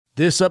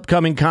This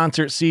upcoming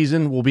concert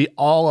season will be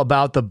all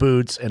about the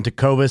boots, and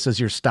Tecovas is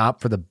your stop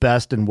for the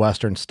best in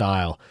Western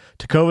style.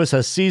 Tecovas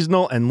has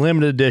seasonal and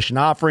limited edition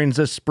offerings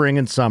this spring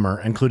and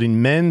summer,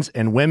 including men's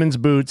and women's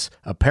boots,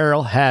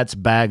 apparel, hats,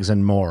 bags,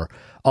 and more.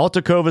 All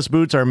Tecovas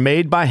boots are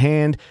made by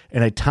hand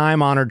in a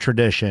time-honored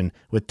tradition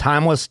with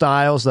timeless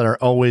styles that are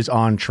always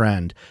on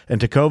trend. And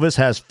Tecovas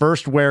has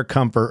first wear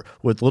comfort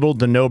with little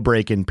to no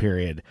break-in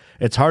period.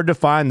 It's hard to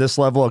find this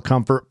level of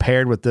comfort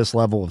paired with this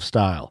level of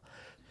style.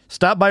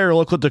 Stop by your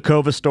local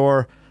Tecovas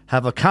store,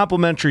 have a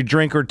complimentary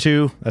drink or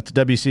two, that's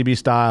WCB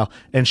style,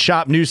 and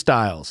shop new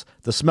styles.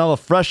 The smell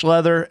of fresh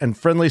leather and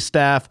friendly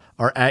staff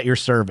are at your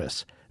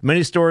service.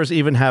 Many stores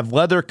even have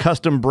leather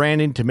custom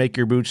branding to make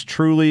your boots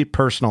truly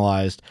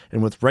personalized.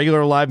 And with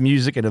regular live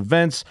music and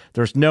events,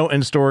 there's no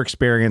in-store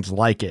experience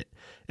like it.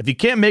 If you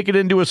can't make it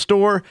into a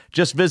store,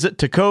 just visit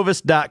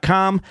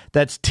tecovas.com.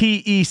 That's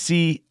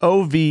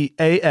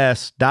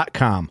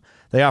TECOVAS.com.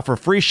 They offer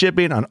free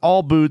shipping on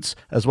all boots,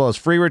 as well as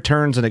free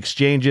returns and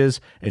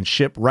exchanges, and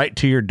ship right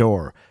to your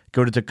door.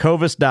 Go to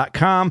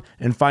tecovas.com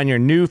and find your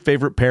new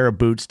favorite pair of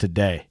boots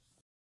today.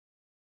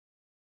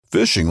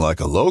 Fishing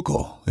like a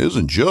local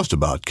isn't just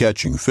about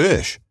catching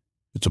fish.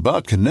 It's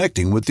about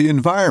connecting with the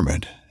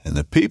environment and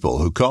the people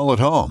who call it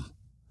home.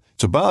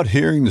 It's about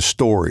hearing the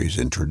stories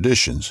and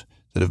traditions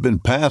that have been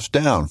passed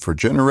down for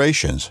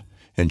generations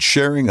and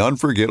sharing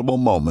unforgettable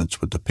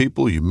moments with the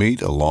people you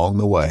meet along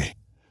the way.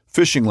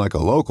 Fishing like a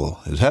local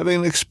is having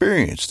an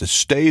experience that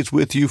stays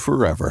with you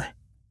forever.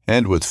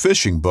 And with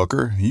Fishing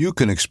Booker, you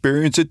can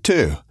experience it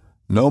too,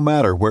 no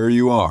matter where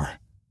you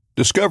are.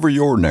 Discover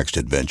your next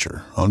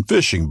adventure on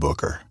Fishing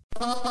Booker.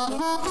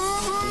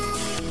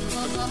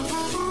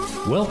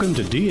 Welcome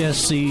to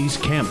DSC's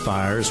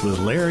Campfires with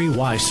Larry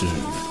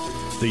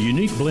Weishuhn, the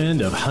unique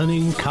blend of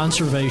hunting,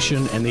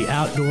 conservation, and the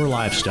outdoor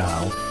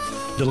lifestyle,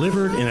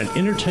 delivered in an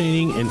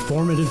entertaining,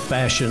 informative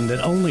fashion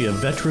that only a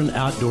veteran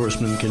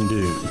outdoorsman can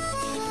do.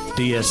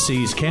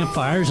 DSC's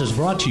Campfires is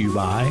brought to you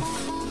by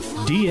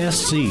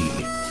DSC,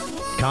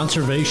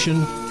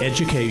 Conservation,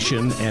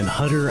 Education, and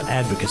Hunter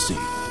Advocacy.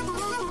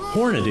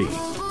 Hornady,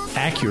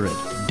 accurate,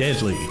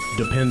 deadly,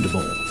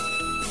 dependable.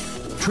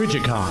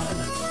 Trijicon,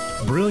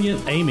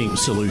 brilliant aiming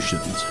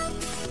solutions.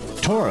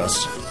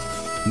 Taurus,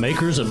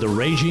 makers of the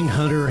Raging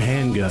Hunter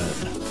handgun.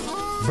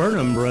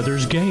 Burnham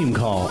Brothers Game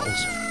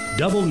Calls,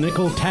 double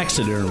nickel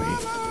taxidermy.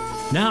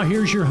 Now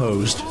here's your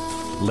host,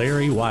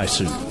 Larry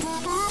Weishuhn.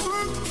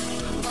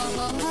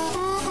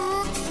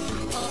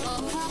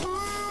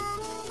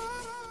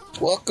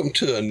 Welcome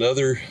to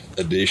another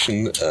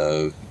edition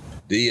of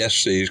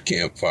DSC's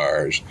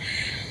Campfires.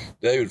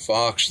 David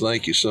Fox,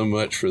 thank you so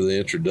much for the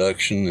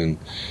introduction, and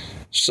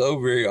so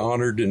very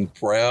honored and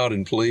proud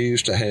and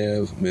pleased to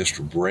have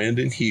Mr.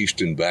 Brandon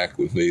Houston back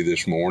with me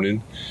this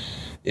morning.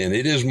 And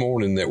it is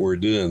morning that we're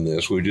doing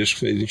this. We just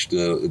finished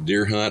a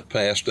deer hunt,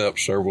 passed up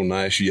several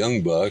nice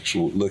young bucks,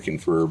 looking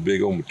for a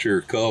big old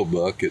mature cull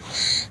buck that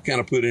kind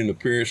of put in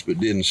appearance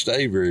but didn't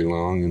stay very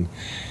long. And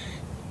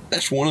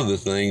that's one of the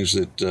things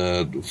that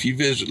if you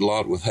visit a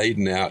lot with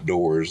Hayden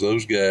Outdoors,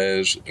 those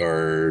guys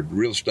are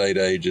real estate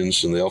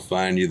agents, and they'll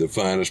find you the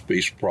finest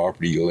piece of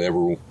property you'll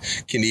ever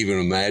can even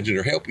imagine,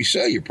 or help you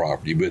sell your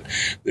property. But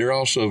they're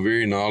also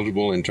very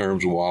knowledgeable in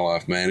terms of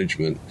wildlife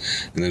management,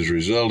 and as a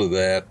result of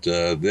that,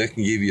 they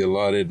can give you a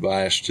lot of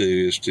advice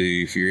too as to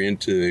if you're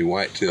into a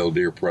whitetail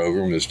deer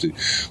program as to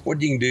what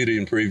you can do to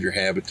improve your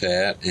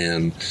habitat,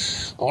 and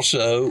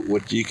also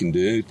what you can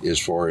do as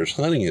far as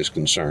hunting is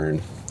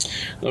concerned.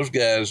 Those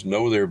guys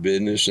know their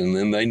business, and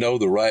then they know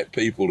the right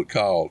people to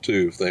call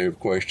too if they have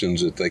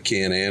questions that they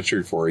can't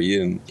answer for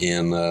you,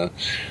 and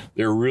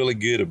they're really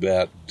good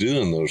about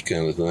doing those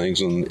kind of things.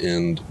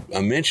 And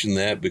I mention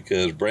that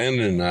because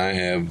Brandon and I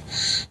have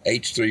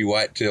H3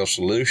 Whitetail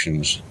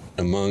Solutions,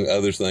 among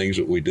other things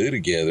that we do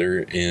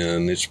together,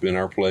 and it's been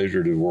our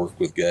pleasure to work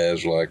with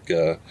guys like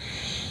Phil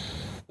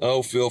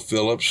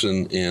Phillips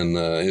and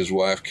his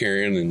wife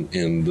Karen,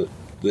 and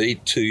they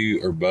two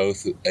are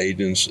both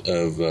agents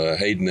of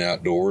Hayden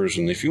Outdoors.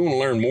 And if you want to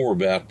learn more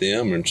about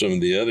them and some of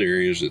the other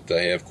areas that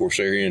they have, of course,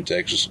 they're here in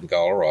Texas and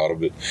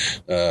Colorado,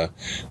 but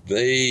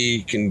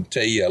they can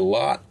tell you a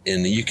lot.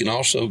 And you can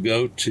also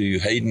go to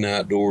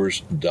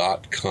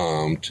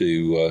HaydenOutdoors.com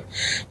to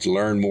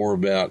learn more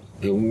about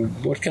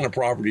what kind of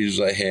properties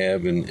they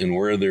have and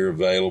where they're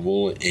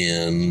available.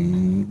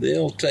 And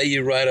they'll tell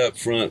you right up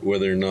front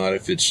whether or not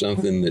if it's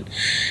something that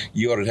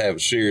you ought to have a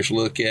serious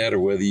look at,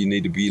 or whether you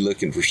need to be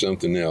looking for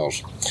something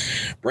else.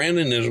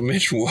 Brandon, as I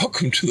mentioned,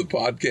 welcome to the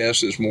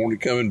podcast this morning,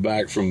 coming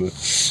back from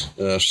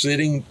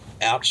sitting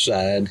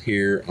outside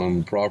here on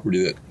the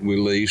property that we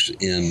lease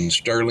in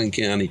Sterling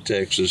County,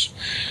 Texas.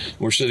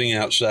 We're sitting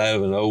outside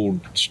of an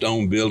old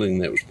stone building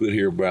that was put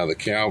here by the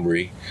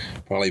cavalry,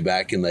 probably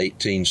back in the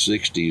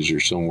 1860s or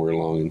somewhere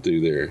along and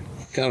through there.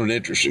 Kind of an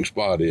interesting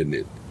spot, isn't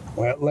it?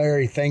 Well,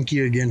 Larry, thank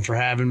you again for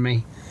having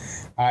me.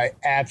 I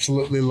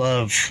absolutely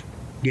love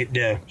getting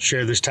to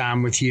share this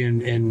time with you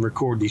and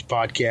record these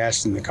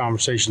podcasts, and the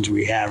conversations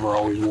we have are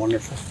always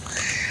wonderful.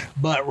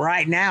 But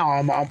right now,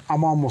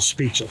 I'm almost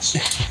speechless.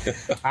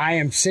 I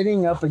am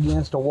sitting up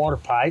against a water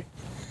pipe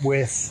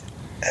with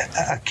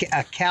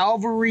a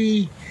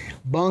cavalry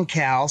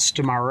bunkhouse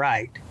to my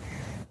right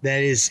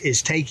that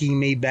is taking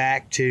me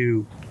back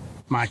to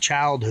my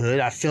childhood.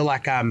 I feel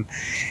like I'm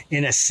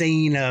in a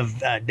scene of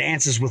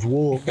Dances with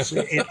Wolves.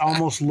 It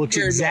almost looks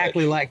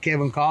exactly like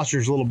Kevin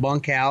Costner's little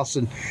bunkhouse,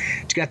 and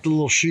it's got the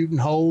little shooting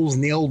holes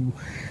and the old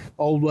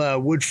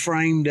wood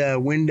framed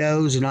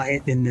windows and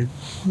the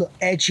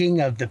etching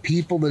of the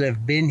people that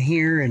have been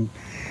here. And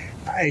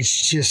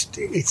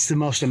it's the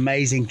most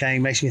amazing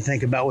thing. Makes me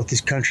think about what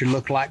this country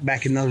looked like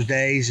back in those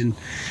days, and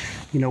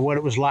what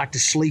it was like to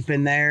sleep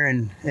in there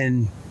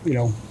and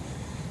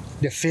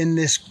defend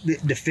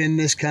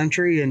this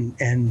country,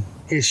 and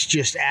it's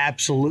just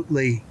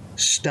absolutely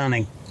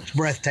stunning. It's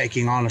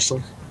breathtaking,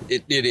 honestly.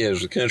 It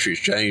is. The country's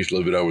changed a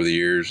little bit over the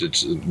years.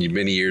 It's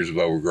many years of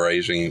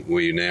overgrazing.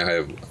 We now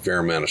have a fair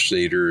amount of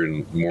cedar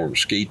and more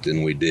mesquite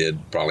than we did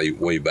probably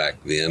way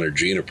back then, or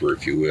juniper,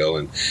 if you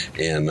will.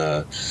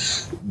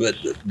 But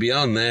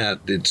beyond that,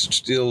 it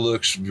still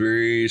looks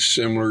very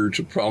similar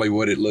to probably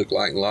what it looked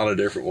like in a lot of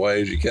different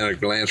ways. You kind of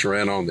glance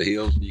around on the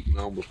hills, and you can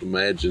almost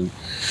imagine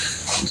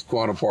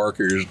Quanah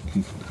Parker's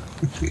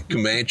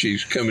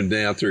Comanches coming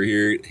down through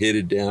here,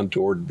 headed down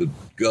toward the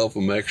Gulf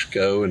of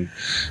Mexico, and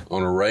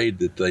on a raid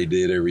that they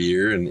did every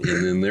year. And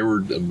then there were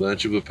a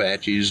bunch of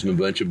Apaches and a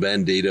bunch of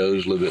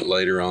Banditos a little bit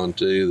later on,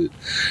 too,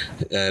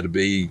 that had to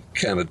be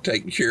kind of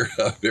taken care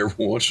of every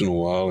once in a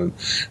while. And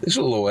this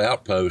little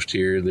outpost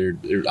here,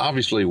 there's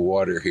obviously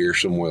water here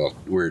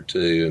somewhere,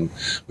 too. And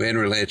we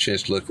hadn't really had a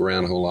chance to look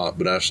around a whole lot,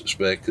 but I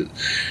suspect that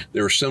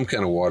there was some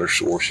kind of water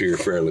source here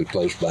fairly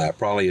close by,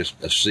 probably a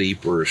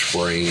seep or a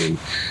spring. And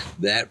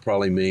that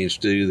probably means,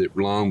 too, that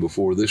long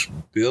before this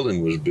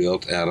building was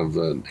built out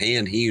of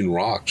hand-hewn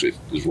rocks,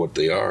 is what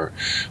they are.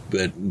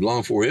 But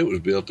long before it was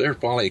built, there's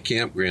probably a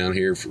campground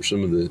here for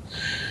some of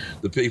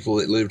the people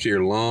that lived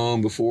here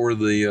long before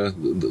the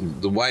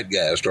white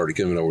guys started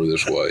coming over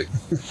this way.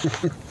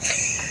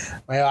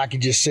 Well, I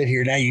could just sit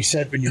here now. You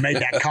said when you made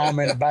that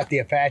comment about the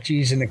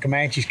Apaches and the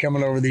Comanches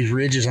coming over these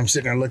ridges, I'm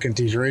sitting there looking at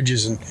these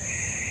ridges,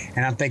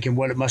 and I'm thinking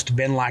what it must have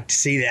been like to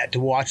see that, to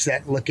watch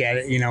that, look at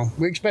it,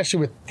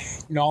 especially with,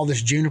 all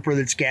this juniper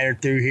that's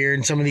scattered through here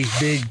and some of these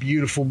big,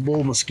 beautiful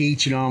bull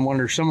mesquites, I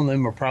wonder if some of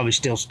them are probably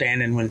still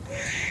standing when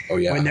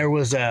there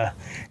was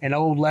an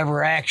old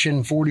lever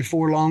action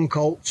 44 long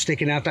Colt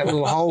sticking out that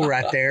little hole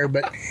right there.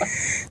 But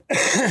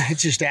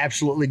it's just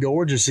absolutely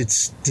gorgeous.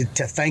 It's to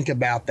think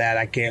about that.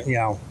 I can't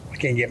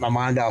get my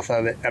mind off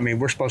of it. I mean,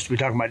 we're supposed to be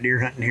talking about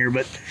deer hunting here,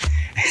 but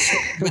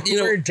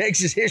we're in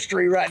Texas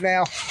history right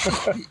now.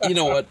 You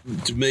know what?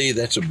 To me,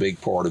 that's a big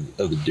part of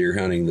the deer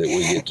hunting that we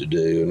get to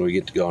do, and we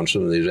get to go on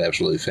some of these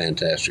absolutely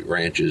fantastic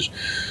ranches,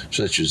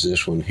 such as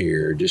this one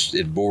here. Just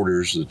it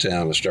borders the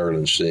town of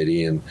Sterling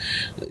City. And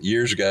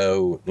years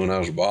ago, when I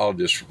was a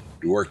biologist,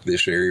 worked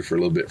this area for a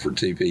little bit for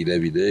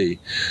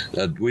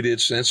TPWD. We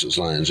did census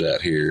lines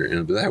out here,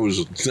 and that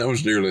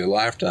was nearly a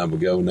lifetime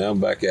ago. Now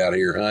I'm back out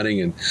here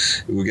hunting, and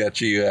we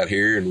got you out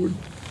here, and we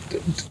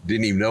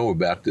didn't even know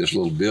about this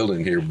little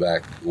building here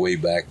way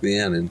back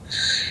then.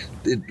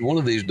 And one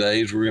of these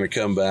days we're going to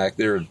come back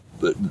there.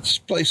 This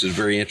place is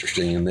very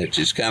interesting in that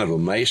it's kind of a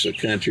mesa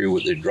country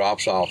with it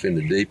drops off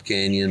into deep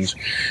canyons,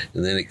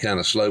 and then it kind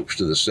of slopes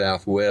to the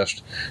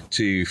southwest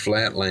to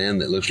flat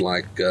land that looks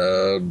like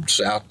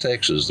South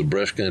Texas, the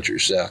brush country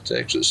of South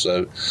Texas.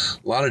 So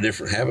a lot of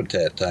different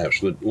habitat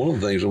types. But one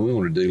of the things that we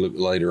want to do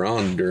later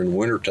on during the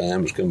winter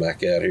time is come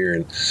back out here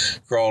and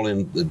crawl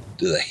into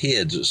the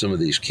heads of some of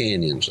these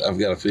canyons. I've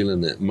got a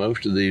feeling that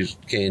most of these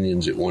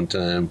canyons at one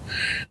time,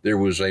 there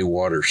was a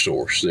water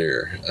source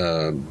there.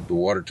 The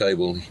water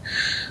table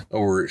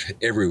over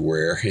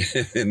everywhere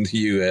in the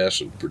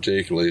U.S.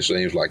 particularly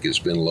seems like it's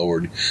been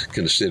lowered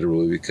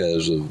considerably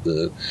because of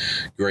the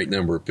great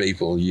number of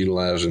people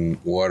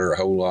utilizing water a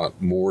whole lot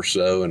more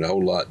so and a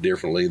whole lot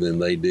differently than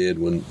they did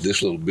when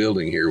this little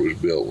building here was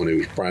built, when it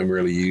was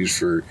primarily used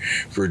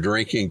for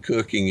drinking,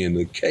 cooking, and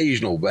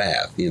occasional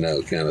bath,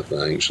 kind of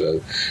thing.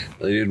 So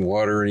they didn't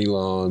water any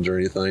lawns or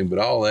anything. But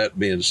all that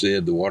being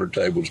said, the water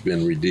table's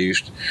been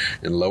reduced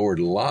and lowered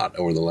a lot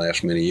over the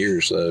last many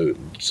years. So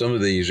some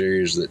of these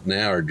areas that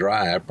now are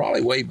dry,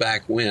 probably way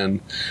back when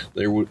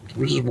there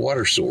was a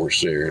water source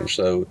there. And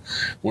so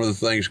one of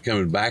the things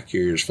coming back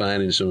here is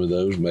finding some of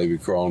those, maybe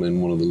crawling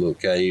in one of the little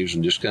caves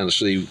and just kind of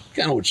see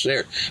what's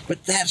there.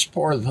 But that's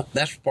part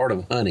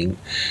of hunting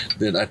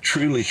that I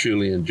truly,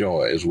 truly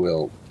enjoy as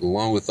well,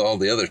 along with all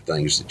the other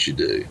things that you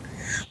do.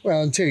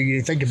 Well, until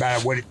you think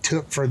about it, what it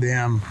took for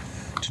them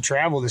to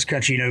travel this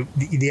country.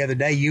 The other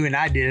day, you and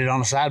I did it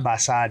on a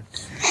side-by-side,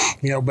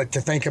 but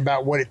to think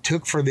about what it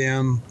took for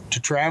them to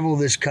travel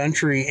this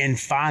country and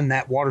find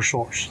that water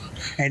source.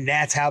 And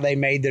that's how they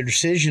made their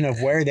decision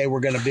of where they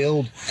were going to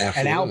build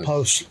an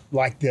outpost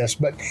like this.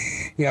 But,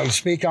 to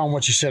speak on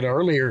what you said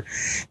earlier,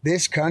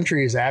 this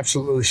country is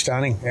absolutely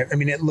stunning. I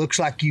mean, it looks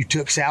like you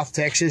took South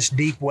Texas,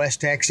 deep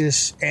West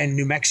Texas, and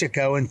New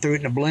Mexico and threw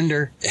it in a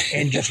blender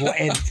and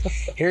and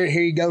here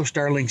you go,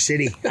 Sterling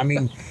City. I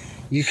mean,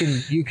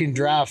 You can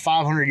drive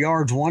 500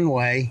 yards one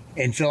way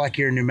and feel like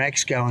you're in New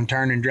Mexico, and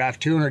turn and drive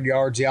 200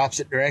 yards the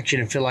opposite direction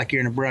and feel like you're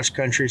in a brush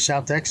country of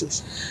South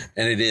Texas.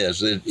 And it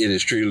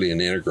is truly an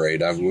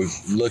intergrade.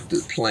 We've looked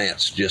at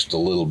plants just a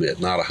little bit,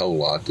 not a whole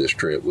lot this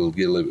trip. We'll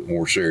get a little bit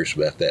more serious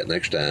about that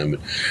next time.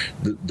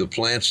 But the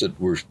plants that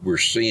we're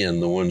seeing,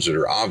 the ones that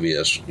are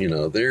obvious,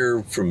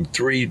 they're from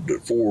 3 to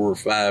 4 or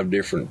 5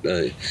 different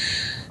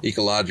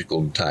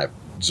ecological type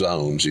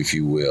zones, if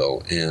you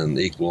will, and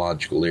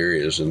ecological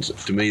areas. And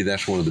to me,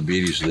 that's one of the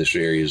beauties of this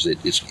area, is that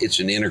it's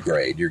an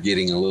intergrade. You're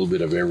getting a little bit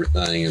of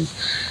everything. And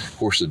of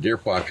course, the deer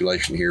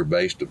population here,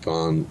 based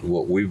upon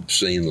what we've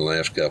seen the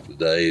last couple of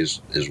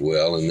days as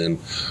well. And then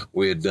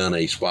we had done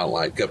a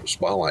couple of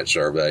spotlight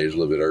surveys a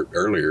little bit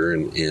earlier,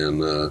 and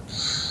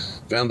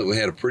found that we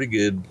had a pretty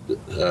good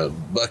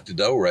buck to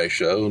doe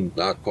ratio,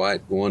 not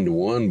quite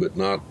 1-to-1, but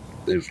not.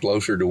 It was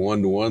closer to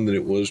 1-to-1 than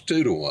it was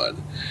 2-to-1.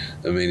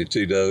 I mean,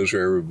 2 does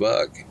for every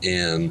buck.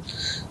 And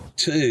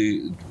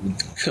 2,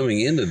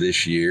 coming into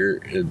this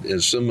year,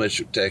 as so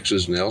much of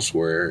Texas and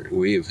elsewhere,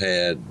 we have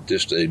had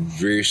just a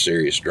very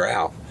serious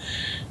drought.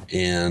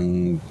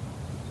 And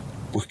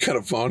what kind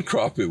of fawn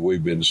crop have we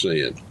been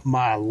seeing?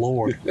 My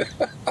Lord.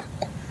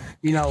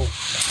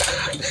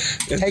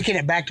 Taking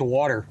it back to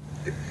water.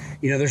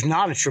 There's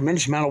not a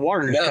tremendous amount of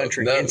water in this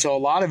country. No. And so a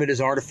lot of it is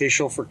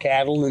artificial for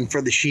cattle and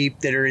for the sheep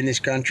that are in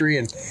this country.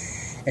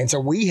 And so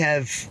we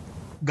have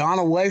gone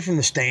away from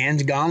the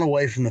stands, gone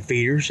away from the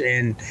feeders,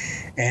 and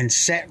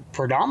set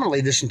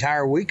predominantly this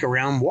entire week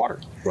around water.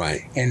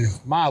 Right. And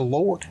my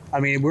Lord, I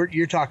mean, we're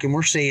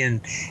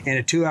seeing in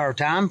a 2-hour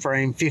time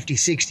frame 50,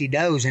 60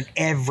 does, and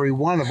every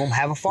one of them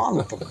have a fawn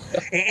with them,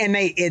 and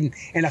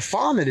a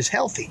fawn that is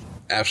healthy.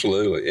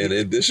 Absolutely.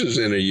 And this is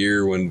in a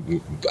year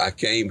when I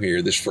came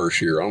here, this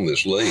first year on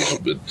this lease,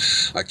 but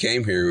I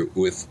came here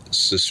with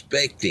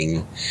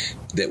suspecting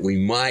that we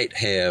might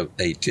have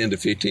a 10 to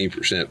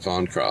 15%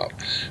 fawn crop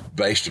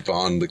based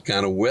upon the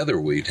kind of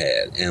weather we'd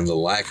had and the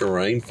lack of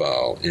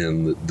rainfall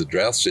and the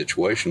drought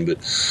situation.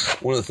 But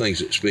one of the things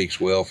that speaks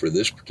well for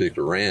this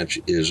particular ranch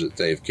is that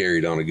they've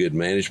carried on a good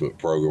management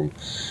program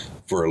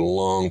for a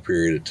long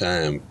period of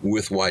time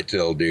with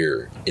whitetail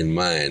deer in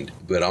mind,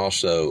 but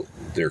also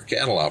their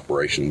cattle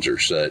operations are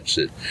such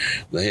that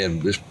they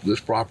have this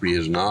property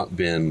has not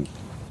been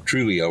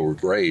truly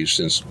overgrazed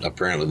since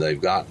apparently they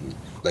got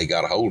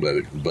a hold of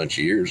it a bunch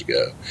of years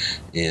ago.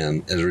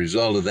 And as a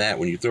result of that,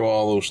 when you throw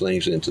all those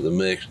things into the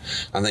mix,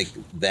 I think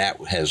that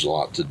has a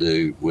lot to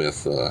do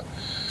with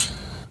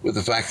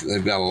the fact that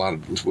we've got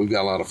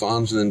a lot of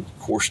fawns. And then, of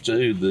course,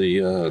 too,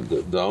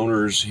 the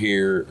owners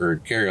here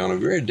carry on a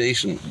very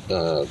decent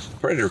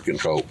predator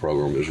control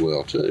program as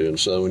well, too. And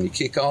so when you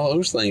kick all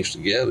those things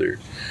together,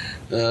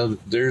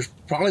 there's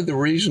probably the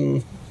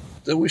reason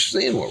that we're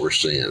seeing what we're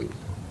seeing.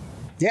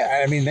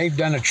 Yeah, I mean, they've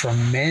done a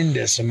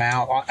tremendous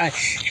amount,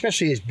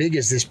 especially as big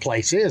as this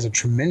place is, a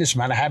tremendous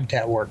amount of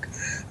habitat work.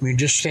 I mean,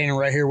 just standing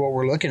right here, what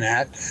we're looking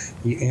at,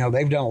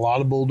 they've done a lot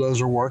of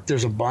bulldozer work.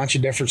 There's a bunch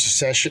of different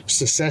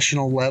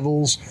successional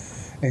levels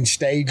and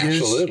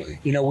stages. Absolutely.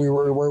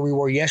 Where we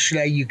were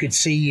yesterday, you could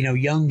see,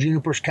 young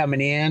junipers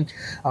coming in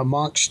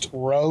amongst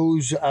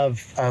rows of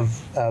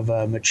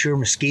mature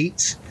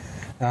mesquites.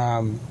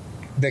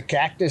 The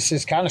cactus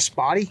is kind of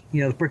spotty.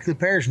 The prickly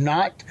pear is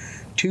not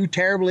too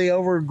terribly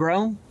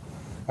overgrown,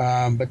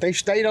 but they've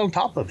stayed on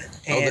top of it.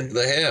 And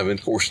they have. And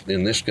of course,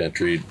 in this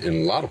country,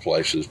 in a lot of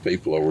places,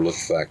 people overlook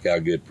the fact how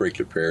good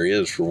prickly pear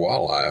is for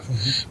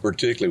wildlife,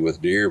 particularly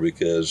with deer,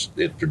 because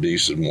it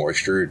produces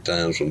moisture at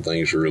times when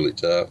things are really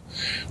tough.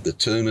 The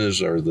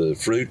tunas are the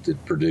fruit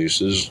that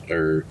produces,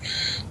 are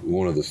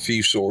one of the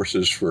few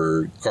sources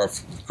for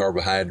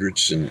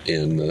carbohydrates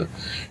and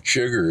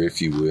sugar,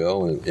 if you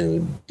will, and a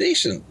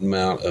decent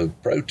amount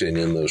of protein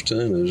in those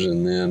tunas.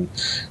 And then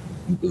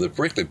the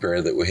prickly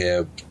pear that we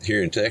have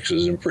here in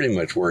Texas, and pretty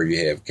much where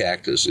you have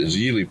cactus, is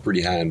usually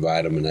pretty high in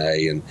vitamin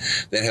A, and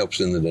that helps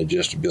in the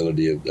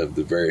digestibility of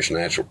the various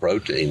natural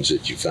proteins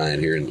that you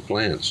find here in the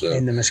plants. So,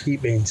 and the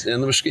mesquite beans.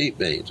 And the mesquite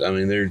beans. I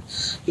mean,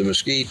 the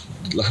mesquite,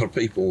 a lot of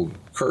people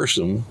curse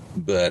them,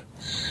 but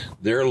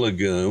they're a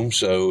legume,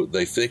 so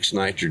they fix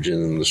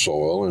nitrogen in the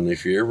soil. And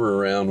if you're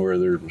ever around where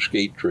there's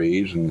mesquite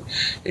trees and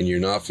you're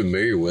not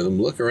familiar with them,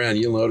 look around.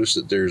 You'll notice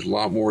that there's a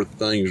lot more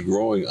things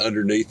growing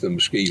underneath the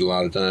mesquite a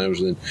lot of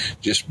times than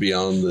just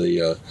beyond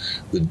the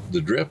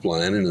drip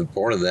line. And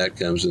part of that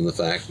comes in the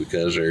fact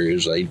because there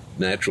is a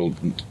natural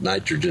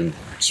nitrogen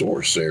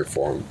source there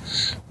for them.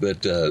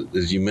 But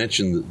as you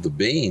mentioned, the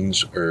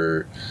beans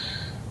are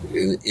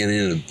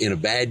in a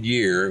bad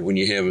year, when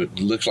you have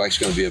it looks like it's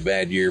going to be a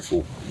bad year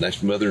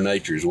that's Mother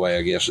Nature's way,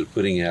 I guess, of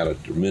putting out a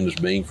tremendous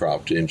bean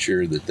crop to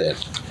ensure that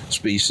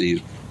species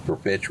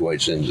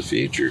perpetuates into the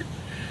future.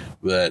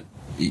 But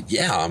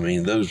yeah, I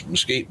mean, those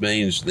mesquite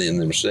beans in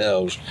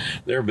themselves,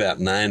 they're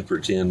about 9 per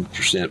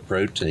 10%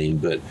 protein,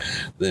 but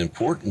the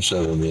importance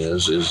of them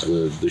is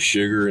the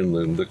sugar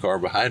and the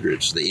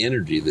carbohydrates, the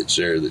energy that's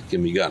there that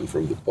can be gotten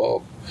from the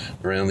pulp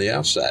around the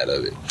outside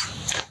of it.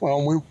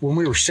 Well, when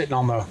we were sitting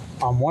on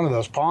one of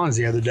those ponds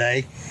the other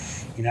day,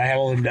 You know, I had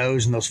all them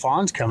does and those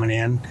fawns coming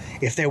in.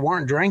 If they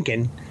weren't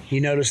drinking, you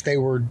notice they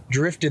were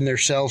drifting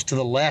themselves to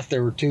the left.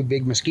 There were 2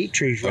 big mesquite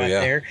trees right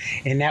there,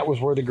 and that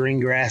was where the green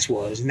grass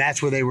was, and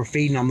that's where they were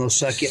feeding on those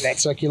that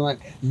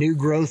succulent new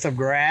growth of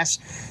grass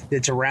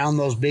that's around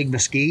those big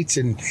mesquites.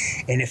 And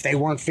if they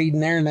weren't feeding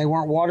there and they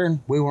weren't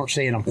watering, we weren't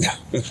seeing them.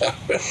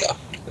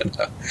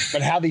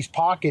 But how these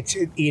pockets,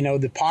 you know,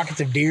 the pockets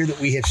of deer that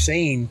we have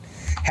seen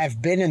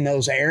have been in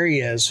those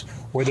areas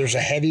where there's a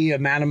heavy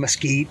amount of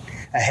mesquite,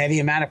 a heavy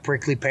amount of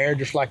prickly pear,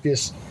 just like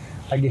this,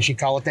 I guess you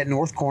call it that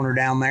north corner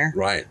down there.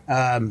 Right.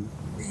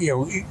 You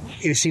know,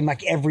 it seemed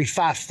like every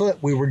 5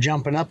 foot we were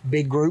jumping up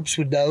big groups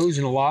with does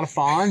and a lot of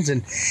fawns,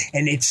 and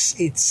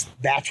it's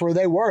that's where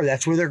they were.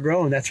 That's where they're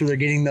growing. That's where they're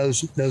getting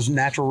those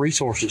natural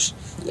resources.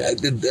 Yeah,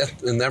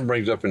 and that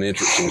brings up an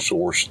interesting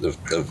source of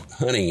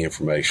hunting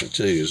information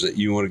too. Is that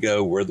you want to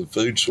go where the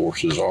food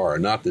sources are?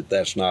 Not that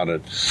that's not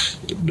a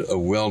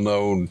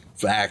well-known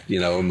fact, you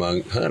know,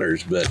 among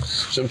hunters, but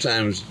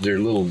sometimes there are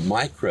little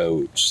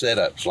micro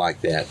setups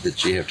like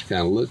that you have to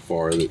kind of look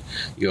for. That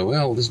you go,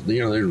 well, this, you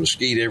know, there's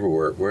mesquite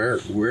everywhere.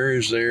 Where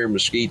is there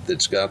mesquite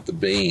that's got the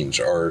beans,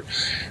 or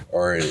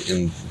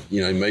in,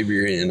 you know, maybe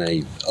you're in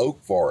a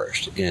oak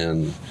forest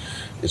and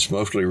it's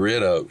mostly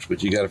red oaks,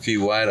 but you got a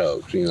few white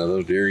oaks. You know,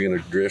 those deer are going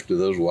to drift to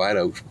those white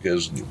oaks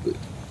because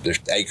their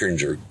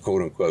acorns are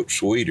quote unquote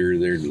sweeter.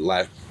 They're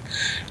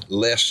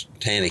less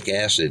tannic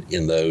acid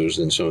in those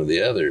than some of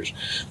the others,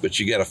 but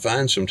you got to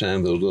find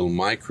sometimes those little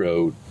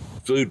micro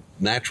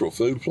natural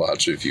food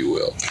plots, if you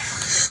will.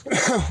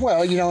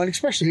 Well, you know, and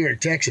especially here in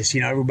Texas,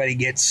 you know, everybody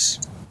gets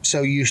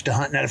so used to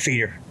hunting at a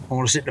feeder. I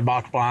want to sit in the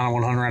box blind, I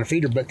want to hunt around a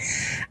feeder, but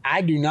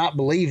I do not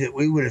believe that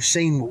we would have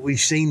seen what we've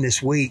seen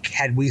this week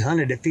had we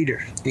hunted a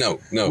feeder.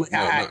 No,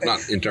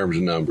 not in terms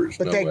of numbers.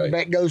 But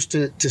that goes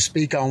to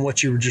speak on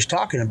what you were just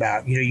talking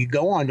about. You know, you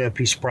go onto a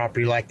piece of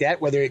property like that,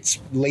 whether it's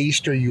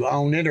leased or you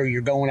own it or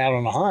you're going out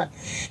on a hunt.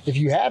 If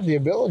you have the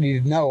ability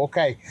to know,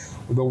 okay,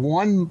 the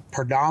one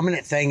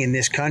predominant thing in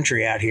this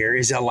country out here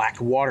is a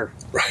lack of water.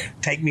 Right.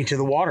 Take me to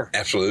the water.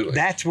 Absolutely.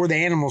 That's where the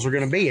animals are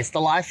going to be. It's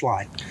the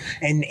lifeline.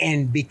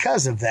 And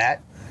because of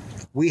that,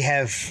 we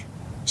have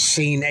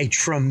seen a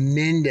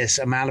tremendous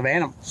amount of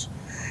animals.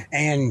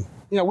 And,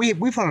 you know,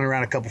 we've hunted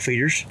around a couple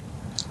feeders.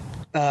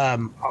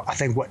 I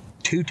think,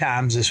 2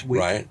 times this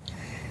week. Right.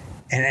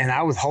 And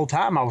I was, the whole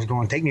time I was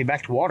going, take me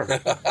back to water.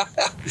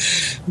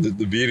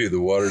 The beauty of the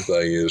water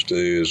thing is, too,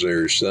 is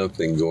there's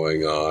something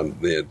going on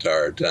the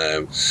entire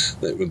time.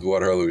 That with the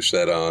water hole we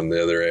sat on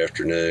the other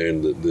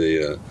afternoon,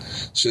 the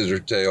scissor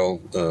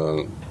tail,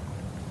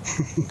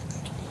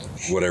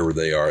 whatever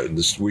they are.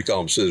 We call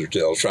them scissor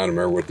tails. Trying to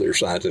remember what their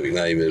scientific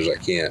name is, I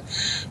can't.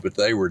 But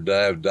they were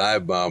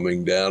dive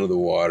bombing down to the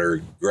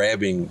water,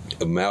 grabbing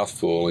a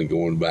mouthful and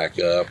going back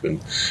up, and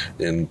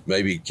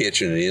maybe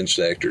catching an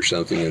insect or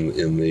something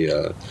in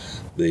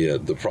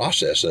the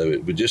process of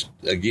it. But just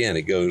again,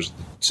 it goes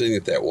sitting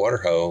at that water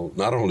hole.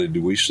 Not only do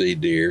we see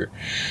deer,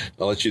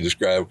 I'll let you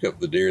describe a couple of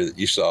the deer that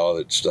you saw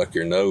that stuck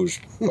your nose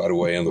right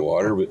away in the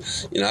water.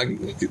 But you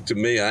know, to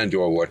me, I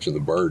enjoy watching the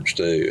birds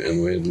too.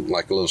 And we had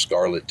like a little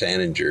scarlet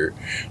tanager,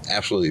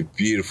 absolutely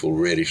beautiful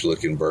reddish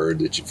looking bird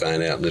that you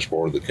find out in this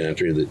part of the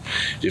country that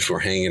just were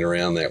hanging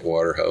around that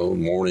water hole.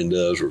 Morning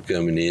doves were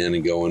coming in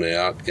and going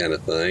out, kind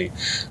of thing.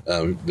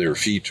 There are a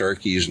few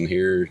turkeys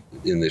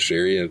in this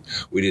area.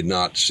 We did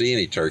not see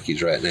any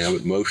turkeys right now,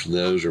 but most of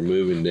those are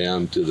moving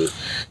down to the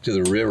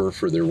river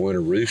for their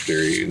winter roost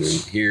area. And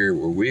here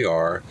where we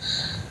are,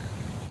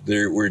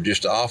 we're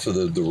just off of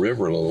the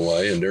river a little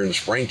way, and during the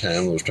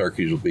springtime those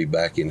turkeys will be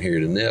back in here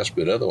to nest,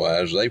 but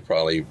otherwise they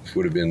probably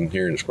would have been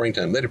here in the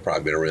springtime. They'd have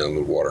probably been around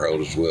the water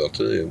holes as well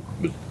too.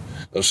 But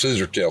those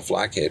scissor-tail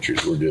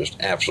flycatchers were just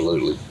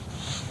absolutely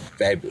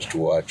fabulous to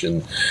watch.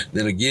 And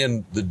then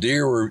again, the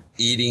deer were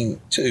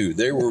eating too.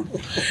 They were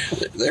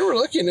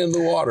looking in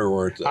the water,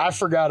 weren't they? I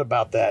forgot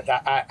about that.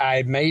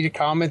 I made a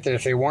comment that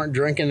if they weren't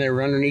drinking, they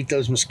were underneath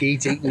those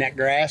mesquites eating that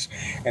grass,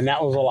 and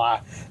that was a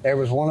lie. There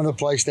was one other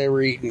place they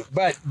were eating.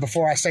 But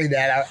before I say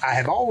that, I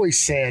have always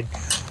said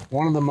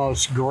one of the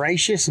most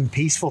gracious and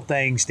peaceful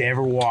things to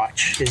ever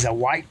watch is a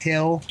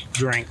whitetail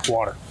drink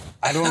water.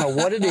 I don't know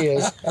what it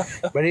is,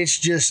 but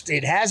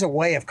it has a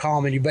way of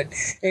calming you. But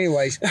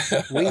anyways,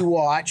 we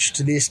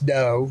watched this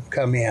doe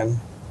come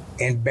in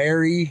and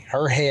bury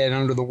her head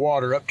under the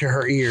water up to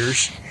her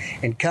ears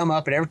and come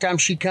up. And every time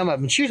she'd come up,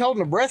 and she was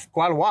holding her breath for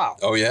quite a while.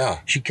 Oh,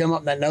 yeah. She'd come up,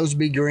 and that nose would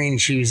be green,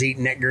 and she was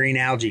eating that green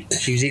algae.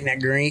 She was eating that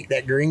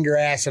green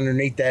grass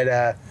underneath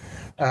that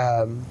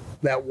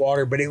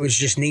water, but it was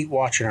just neat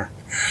watching her.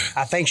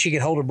 I think she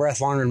could hold her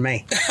breath longer than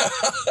me.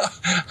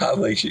 I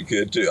think she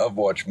could too. I've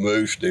watched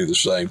moose do the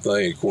same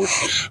thing. Of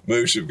course,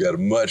 moose have got a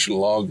much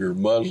longer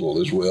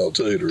muzzle as well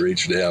too to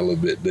reach down a little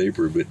bit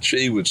deeper, but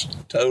she was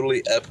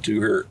totally up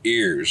to her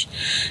ears,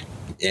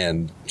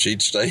 and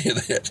she'd stay in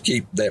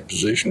keep that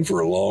position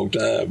for a long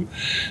time.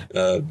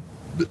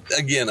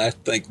 again, I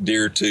think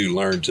deer too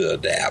learn to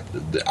adapt.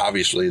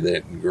 Obviously,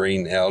 that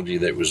green algae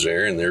that was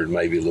there, and there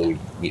may be a little,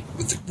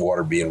 with the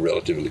water being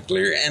relatively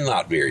clear and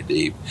not very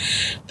deep,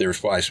 there was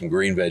probably some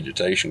green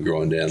vegetation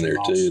growing down there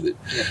too that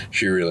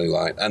she really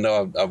liked. I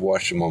know I've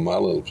watched them on my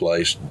little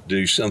place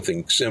do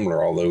something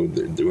similar, although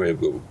we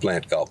have a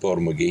plant called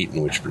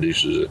Photomageton, which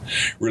produces a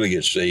really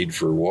good seed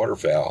for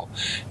waterfowl,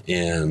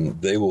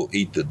 and they will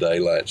eat the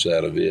daylights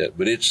out of it,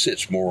 but it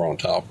sits more on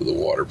top of the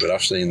water. But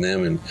I've seen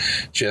them in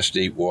chest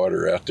deep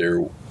water out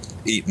there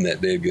eating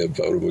that dead good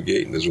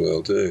Photomageton as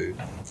well too.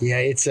 Yeah,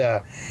 it's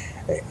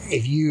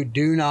if you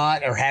do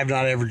not or have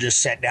not ever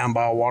just sat down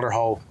by a water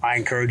hole, I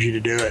encourage you to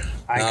do it.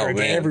 I encourage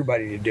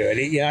everybody to do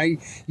it.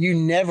 You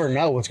never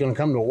know what's going to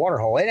come to a water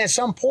hole, and at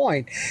some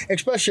point,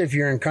 especially if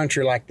you're in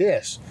country like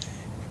this,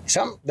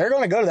 they're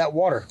going to go to that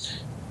water.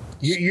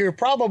 You're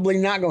probably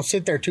not going to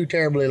sit there too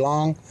terribly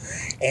long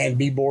and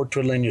be bored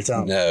twiddling your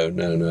thumbs.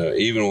 No.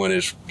 Even when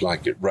it's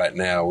like right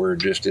now, we're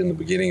just in the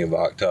beginning of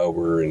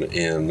October,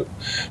 and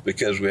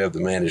because we have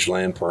the managed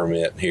land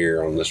permit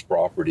here on this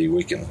property,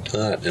 we can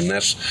hunt, and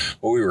that's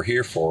what we were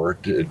here for.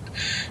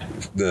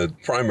 The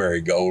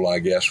primary goal, I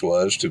guess,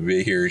 was to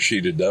be here and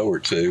shoot a doe or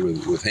two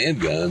with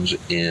handguns,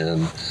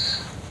 and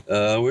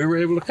we were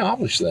able to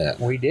accomplish that.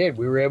 We did.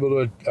 We were able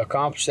to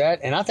accomplish that,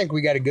 and I think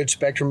we got a good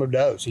spectrum of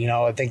does.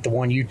 I think the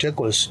one you took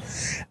was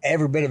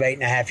every bit of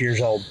 8.5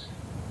 years old.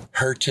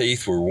 Her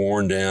teeth were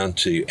worn down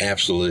to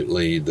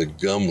absolutely the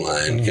gum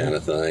line kind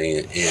of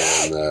thing,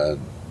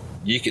 and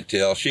you could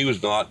tell she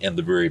was not in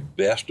the very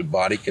best of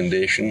body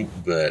condition,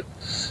 but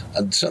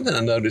something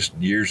I noticed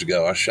years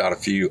ago, I shot a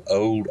few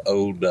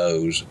old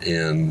does,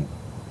 and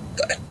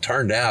it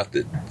turned out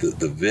that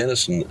the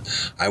venison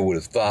I would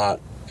have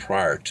thought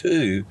prior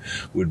to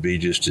would be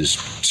just as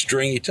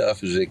stringy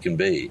tough as it can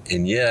be.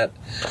 And yet,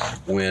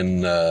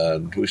 when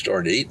we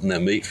started eating the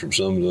meat from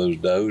some of those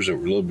does that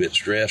were a little bit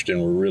stressed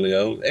and were really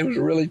old, it was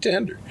really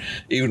tender,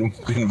 even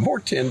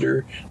more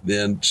tender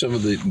than some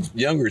of the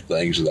younger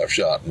things that I've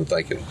shot. And I'm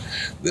thinking,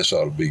 this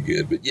ought to be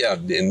good. But yeah,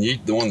 and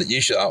the one that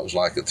you shot was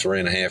like a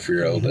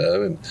 3.5-year-old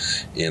doe,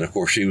 and of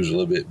course she was a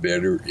little bit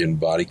better in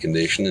body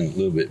condition and a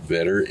little bit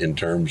better in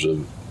terms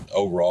of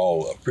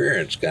overall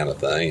appearance kind of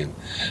thing,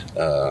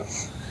 and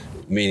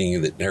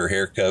meaning that her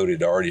hair coat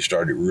had already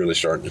starting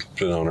to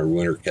put on her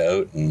winter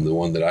coat. And the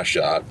one that I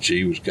shot,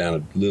 she was kind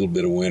of a little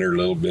bit of winter, a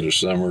little bit of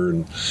summer,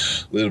 and a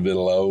little bit of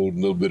old, a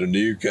little bit of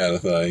new kind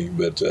of thing.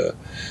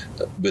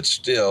 But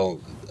still,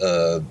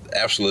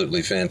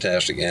 absolutely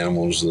fantastic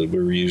animals. That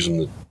we were using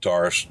the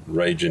Taurus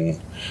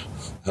Raging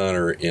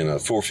Hunter in a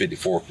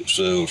 454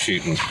 Cthulhu,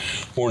 shooting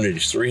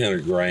Hornady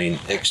 300 grain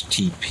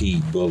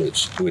XTP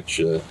bullets,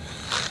 which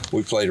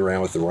we played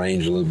around with the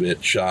range a little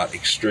bit, shot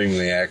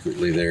extremely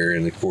accurately there,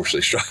 and of course they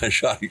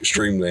shot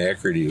extremely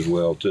accurately as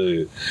well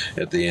too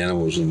at the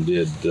animals, and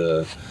did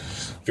a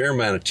fair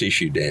amount of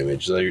tissue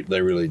damage.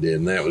 They really did,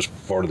 and that was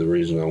part of the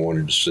reason I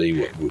wanted to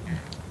see what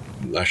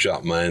I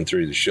shot mine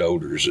through the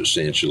shoulders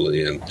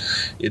essentially, and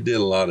it did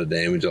a lot of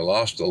damage. I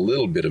lost a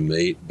little bit of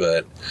meat,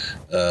 but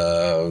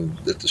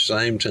at the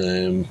same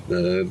time,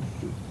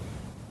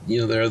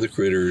 there are other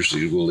critters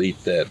who will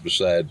eat that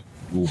beside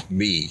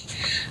me,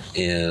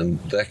 and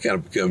that kind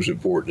of becomes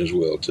important as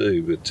well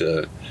too.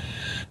 But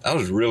I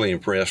was really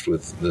impressed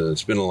with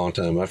it's been a long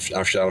time. I've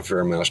shot a fair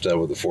amount of stuff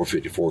with the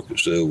 454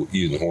 Cthulhu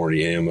using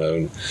Hornady ammo,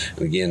 and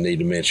again need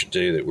to mention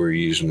too that we're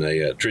using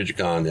a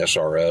Trijicon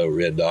SRO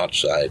red dot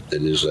sight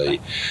that is a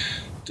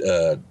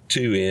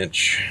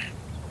 2-inch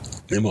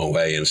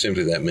MOA, and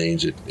simply that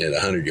means at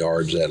 100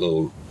 yards that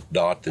little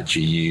dot that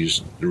you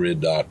use, the red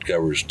dot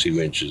covers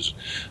 2 inches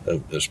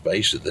of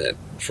space at that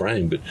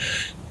frame. But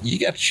you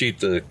got to shoot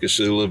the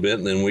Cthulhu a little bit,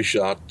 and then we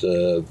shot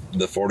the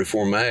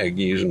 44 mag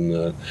using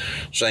the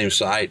same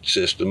sight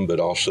system, but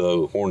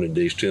also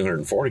Hornady's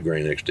 240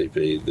 grain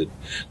XTP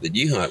that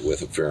you hunt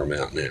with a fair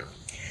amount now.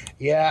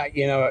 Yeah,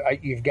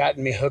 you've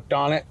gotten me hooked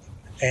on it,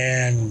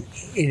 and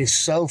it is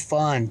so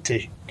fun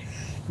to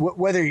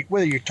whether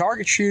you're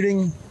target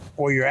shooting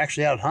or you're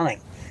actually out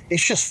hunting,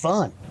 it's just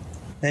fun.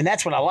 And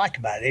that's what I like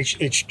about it.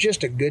 It's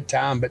just a good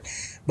time. But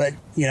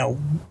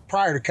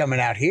prior to coming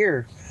out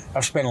here,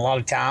 I've spent a lot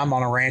of time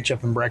on a ranch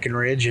up in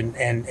Breckenridge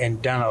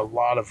and done a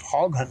lot of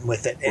hog hunting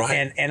with it.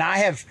 Right. And I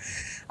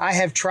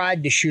have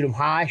tried to shoot them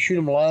high, shoot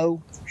them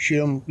low, shoot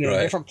them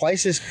different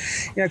places.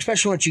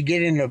 Especially once you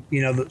get into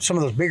some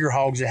of those bigger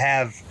hogs that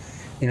have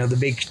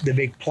the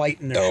big plate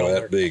in their shoulder.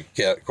 Oh, that big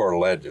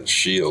cartilaginous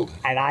shield.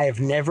 And I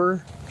have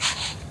never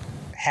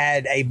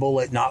had a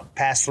bullet not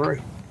pass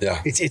through. Yeah,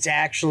 it's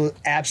actually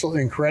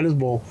absolutely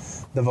incredible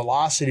the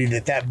velocity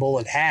that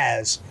bullet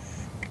has.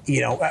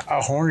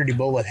 A Hornady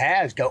bullet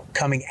has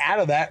coming out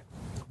of that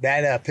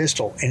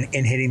pistol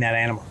and hitting that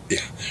animal.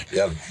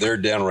 Yeah, their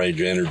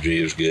downrange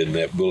energy is good, and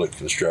that bullet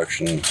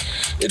construction.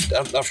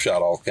 I've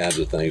shot all kinds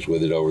of things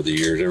with it over the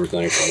years.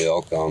 Everything from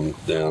elk on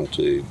down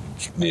to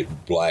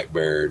black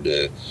bear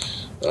to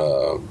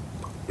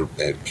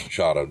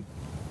shot a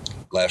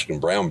Alaskan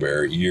brown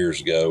bear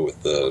years ago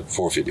with the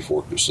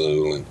 454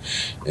 Casull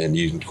and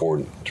using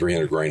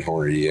 300 grain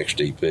Hornet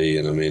XTP.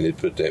 And I mean, it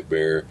put that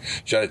bear,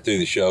 shot it through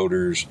the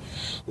shoulders.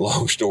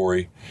 Long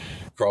story,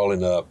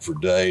 crawling up for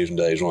days and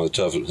days. One of the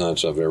toughest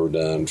hunts I've ever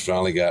done.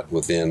 Finally got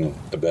within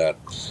about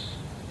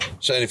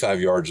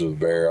 75 yards of the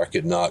bear. I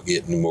could not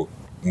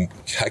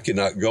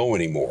go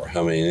anymore.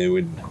 I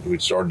mean, we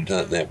started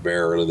hunting that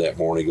bear early that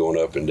morning,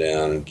 going up and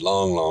down, and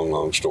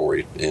long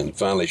story. And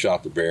finally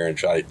shot the bear and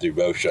shot it through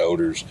both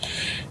shoulders,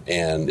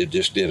 and it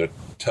just did a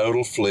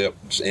total flip.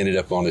 Ended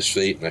up on his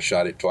feet, and I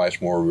shot it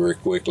twice more very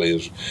quickly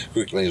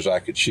as I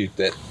could shoot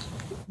that.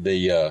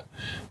 You're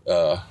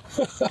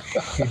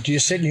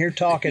just sitting here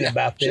talking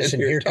about this,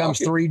 and here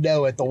comes 3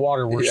 doe at the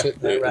water we're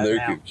sitting at right now. They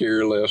could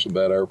care less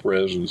about our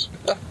presence.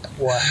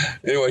 Wow.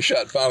 Anyway,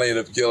 finally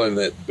ended up killing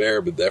that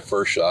bear, but that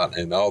first shot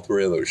and all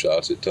 3 of those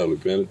shots, it totally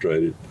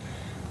penetrated.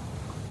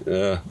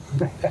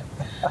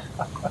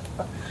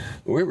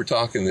 We were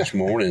talking this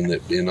morning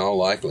that in all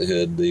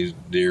likelihood these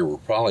deer were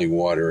probably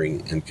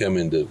watering and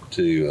coming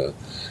to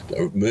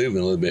moving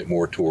a little bit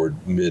more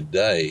toward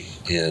midday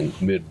and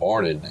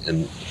mid-morning,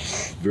 and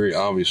very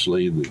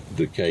obviously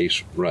the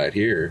case right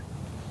here.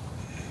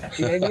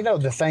 And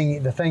the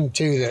thing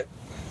too that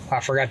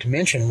I forgot to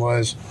mention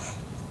was,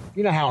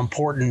 how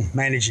important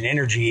managing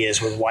energy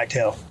is with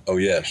whitetail. Oh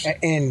yes.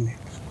 And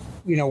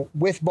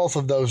with both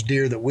of those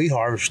deer that we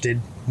harvested,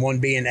 one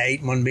being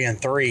 8, one being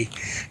 3,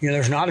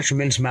 there's not a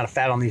tremendous amount of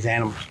fat on these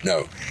animals.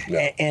 No.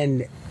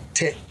 And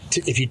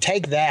if you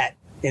take that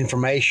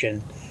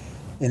information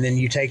and then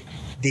you take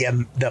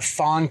the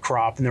fawn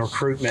crop and the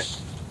recruitment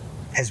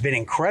has been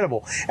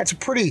incredible. That's a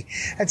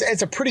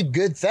pretty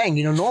good thing.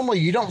 Normally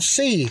you don't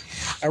see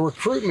a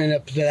recruitment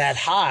up to that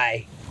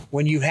high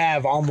when you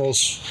have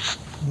almost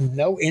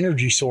no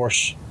energy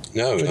source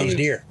for these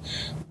deer.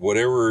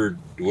 Whatever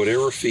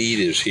feed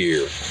is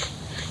here,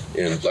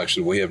 and like I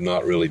said, we have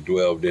not really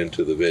delved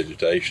into the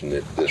vegetation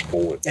at this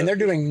point. And they're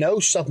doing no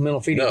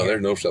supplemental feeding. No,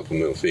 there's no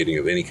supplemental feeding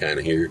of any kind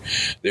here.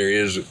 There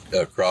is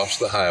across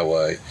the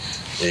highway,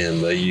 and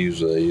they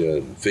use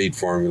a feed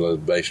formula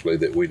basically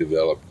that we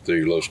developed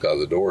through Los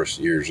Cazadores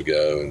years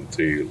ago, and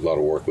through a lot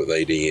of work with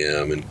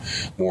ADM and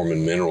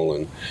Mormon Mineral,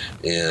 and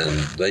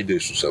they do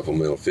some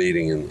supplemental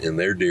feeding. And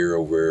their deer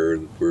over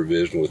there, we're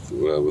visiting with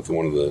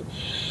one of the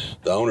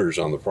owners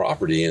on the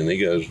property, and he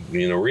goes,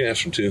 we're going to have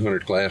some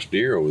 200 class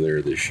deer over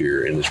there this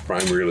year, and it's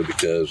primarily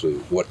because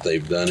of what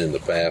they've done in the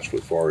past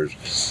as far as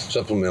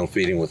supplemental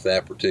feeding with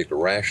that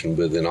particular ration,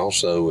 but then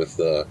also with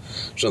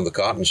some of the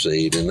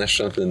cottonseed, and that's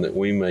something that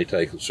we may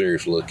take a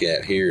serious look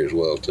at here as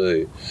well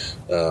too.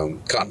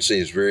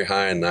 Cottonseed is very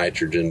high in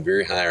nitrogen,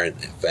 very high in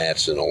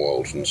fats and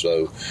oils, and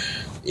so.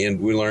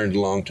 And we learned a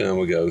long time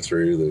ago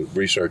through the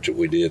research that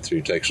we did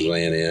through Texas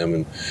A&M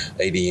and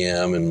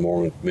ADM and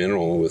Mormon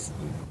Mineral with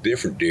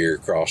different deer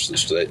across the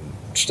state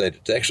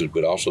of Texas,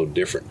 but also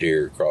different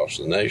deer across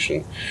the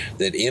nation,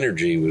 that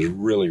energy was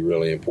really,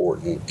 really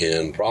important,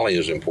 and probably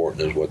as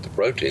important as what the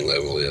protein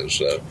level is.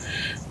 So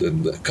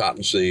the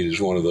cottonseed is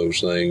one of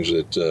those things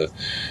that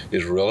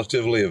is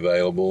relatively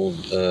available.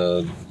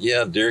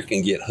 Deer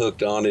can get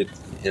hooked on it,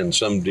 and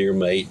some deer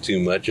may eat too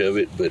much of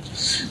it, but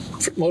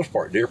for the most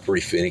part, they're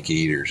pretty finicky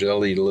eaters.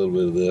 They'll eat a little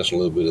bit of this, a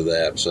little bit of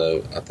that.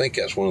 So I think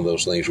that's one of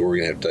those things we're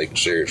going to have to take a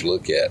serious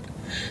look at.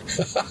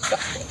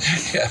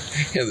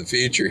 In the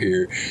future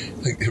here,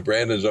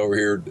 Brandon's over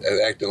here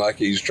acting like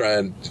he's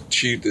trying to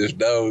shoot this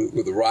doe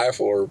with a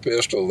rifle or a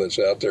pistol that's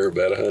out there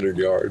about 100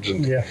 yards,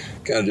 and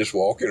kind of just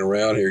walking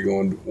around here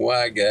going,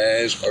 "Why,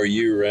 guys, are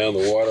you around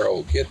the water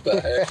hole? Get the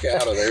heck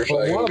out of there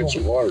so I can get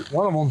some water."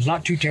 One of them's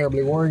not too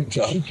terribly worried.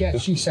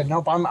 She said,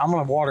 "Nope, I'm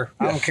going to water.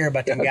 I don't care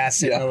about them guys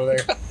sitting over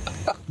there."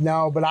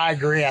 No, but I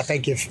agree. I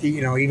think if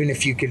even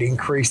if you could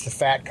increase the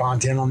fat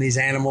content on these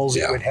animals,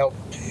 it would help.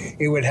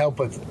 It would help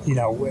with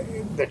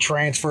the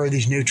transfer of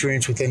these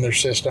nutrients within their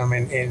system,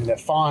 and the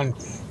fawn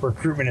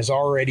recruitment is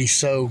already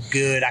so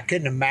good. I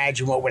couldn't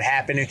imagine what would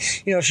happen. And,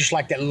 it's just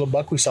like that little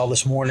buck we saw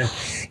this morning.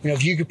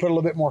 If you could put a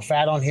little bit more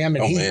fat on him,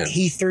 and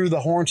he threw the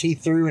horns he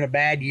threw in a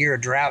bad year,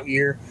 a drought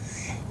year.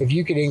 If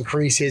you could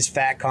increase his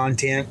fat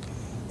content,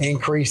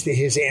 increase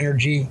his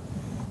energy.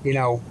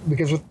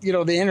 Because with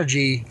the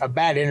energy, a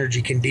bad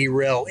energy can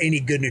derail any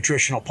good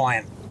nutritional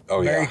plan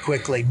very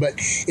quickly. But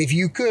if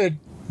you could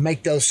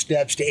make those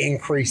steps to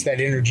increase that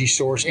energy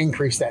source,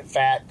 increase that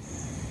fat,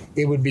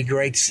 it would be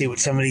great to see what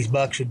some of these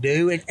bucks would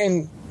do,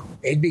 and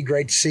it'd be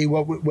great to see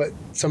what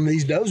some of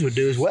these does would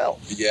do as well.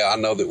 Yeah, I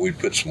know that we'd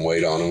put some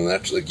weight on them.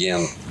 That's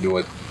again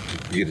what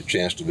you get a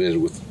chance to visit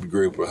with the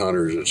group of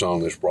hunters that's on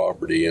this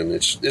property, and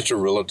it's a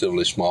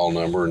relatively small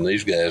number, and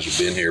these guys have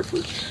been here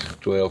for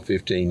 12,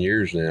 15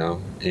 years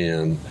now,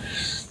 and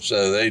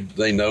so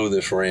they know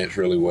this ranch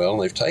really well,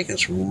 and they've taken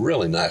some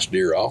really nice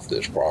deer off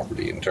this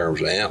property in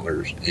terms of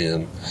antlers.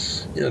 And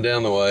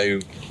down the way,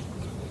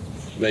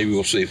 maybe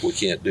we'll see if we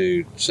can't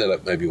set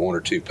up maybe 1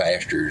 or 2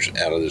 pastures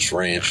out of this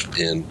ranch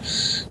and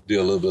do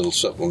a little bit of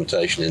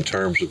supplementation in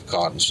terms of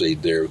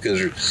cottonseed there,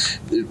 because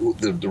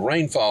the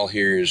rainfall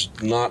here is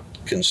not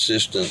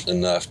consistent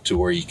enough to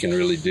where you can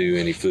really do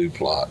any food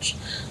plots.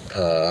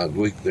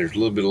 There's a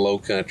little bit of low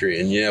country,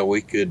 and yeah,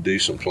 we could do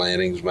some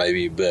plantings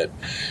maybe, but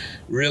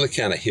really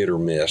kind of hit or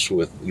miss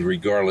with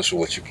regardless of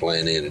what you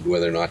plant in it,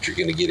 whether or not you're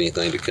going to get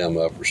anything to come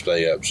up or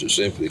stay up. So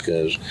simply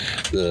because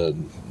the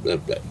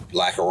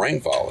lack of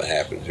rainfall that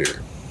happens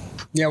here.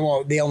 Yeah,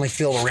 well, the only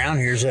field around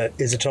here is a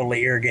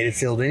totally irrigated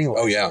field anyway.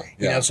 Oh yeah.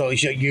 You know, so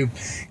you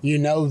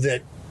know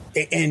that.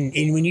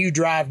 And when you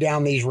drive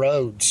down these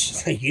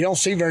roads, you don't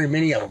see very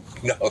many of them.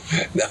 No.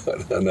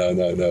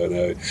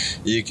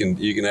 You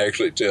can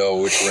actually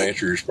tell which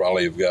ranchers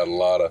probably have got a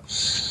lot of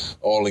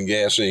oil and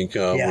gas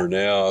income, or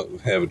now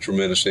have a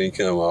tremendous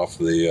income off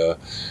the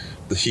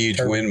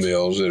huge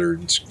windmills that are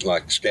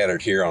like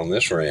scattered here on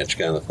this ranch,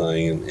 kind of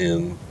thing.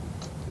 And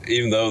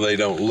even though they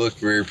don't look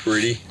very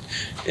pretty,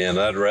 and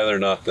I'd rather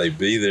not they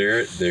be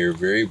there, they're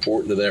very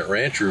important to that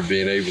rancher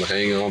being able to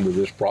hang on to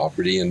this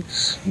property and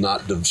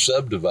not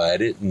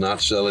subdivide it and not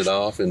sell it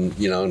off in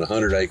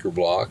 100-acre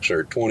blocks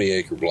or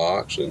 20-acre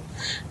blocks.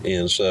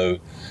 And so,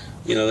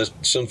 there's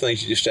some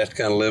things you just have to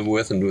kind of live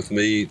with. And with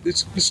me,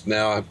 it's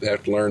now I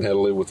have to learn how to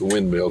live with the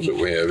windmills that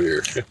we have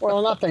here. Well,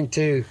 and I think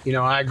too,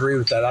 I agree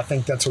with that. I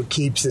think that's what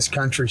keeps this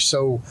country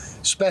so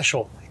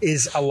special.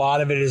 Is a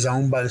lot of it is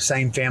owned by the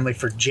same family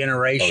for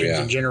generations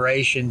and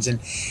generations. And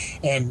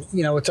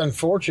it's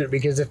unfortunate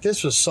because if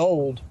this was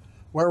sold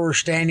where we're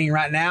standing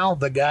right now,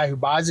 the guy who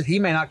buys it, he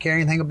may not care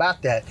anything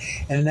about that.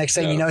 And the next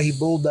thing you know, he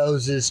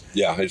bulldozes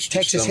it's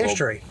Texas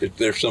history.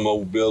 There's some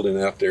old building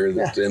out there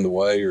that's in the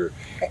way, or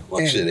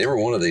like I said,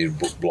 every one of these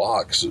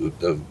blocks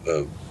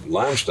of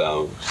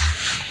limestone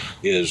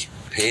is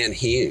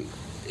hand-hewn.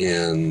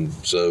 And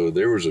so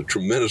there was a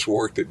tremendous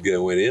work that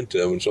went into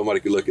them, and somebody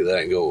could look at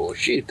that and go, well,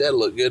 shit, that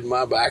looked good in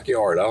my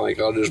backyard. I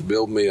think I'll just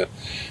build me a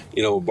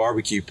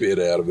barbecue pit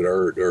out of it,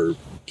 or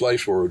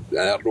place for an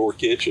outdoor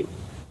kitchen.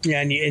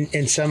 Yeah,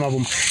 and some of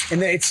them,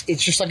 and it's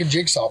just like a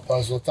jigsaw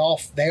puzzle.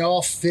 They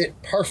all fit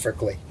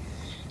perfectly.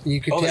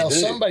 You could tell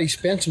somebody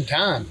spent some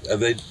time.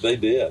 They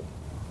did.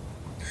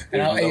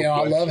 And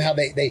I love how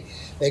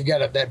they've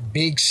got that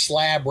big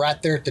slab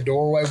right there at the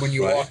doorway when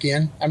you walk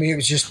in. I mean, it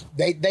was just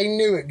they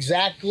knew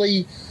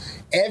exactly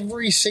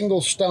every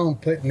single stone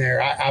put in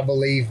there. I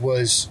believe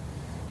was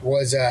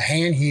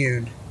hand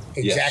hewn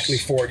exactly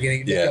for it.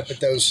 You look up at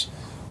those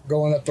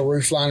going up the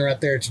roof line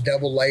right there. It's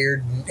double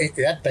layered.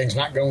 That thing's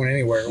not going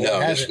anywhere. No,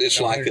 it's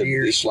like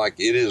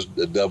it is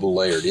a double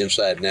layered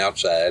inside and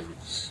outside.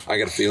 I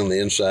got a feeling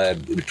the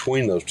inside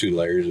between those two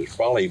layers is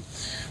probably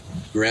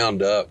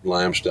ground up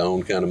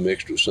limestone, kind of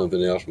mixed with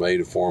something else, made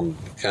to form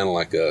kind of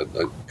like a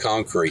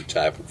concrete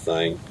type of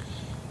thing.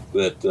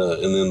 But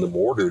and then the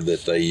mortar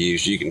that they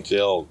used, you can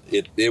tell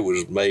it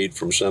was made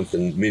from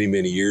something many,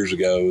 many years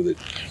ago that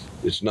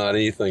it's not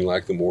anything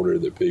like the mortar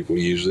that people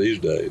use these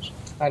days.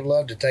 I'd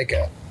love to take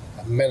a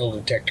metal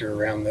detector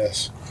around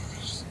this.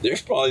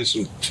 There's probably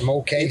some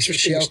old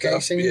shell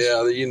casings.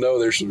 Yeah,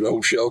 there's some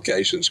old shell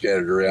casings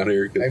scattered around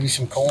here. Maybe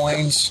some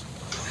coins.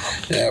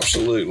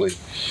 Absolutely.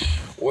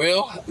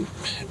 Well,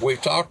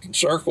 we've talked in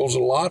circles a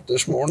lot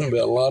this morning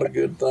about a lot of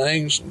good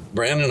things.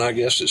 Brandon, I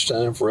guess it's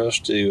time for us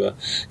to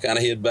kind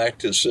of head back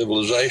to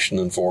civilization,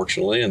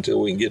 unfortunately, until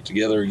we can get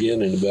together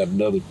again in about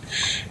another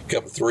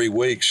 3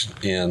 weeks.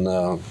 And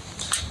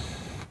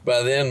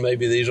by then,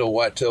 maybe these old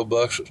whitetail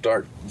bucks will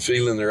start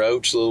feeling their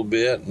oats a little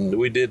bit. And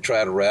we did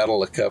try to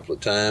rattle a couple of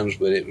times,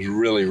 but it was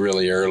really,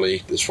 really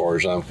early as far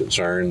as I'm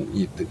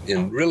concerned.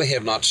 And really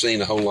have not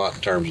seen a whole lot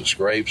in terms of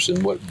scrapes.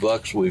 And what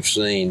bucks we've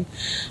seen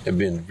have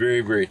been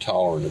very, very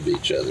tolerant of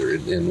each other.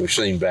 And we've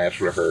seen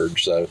bachelor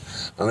herds. So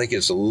I think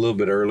it's a little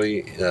bit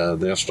early.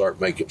 They'll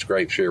start making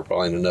scrapes here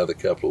probably in another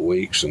couple of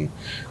weeks. And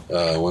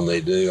when they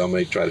do, I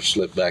may try to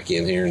slip back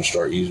in here and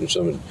start using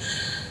some of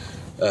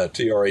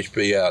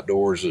TRHP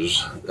Outdoors has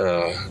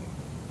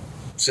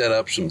set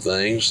up some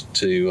things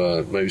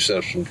to maybe set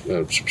up some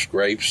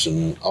scrapes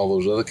and all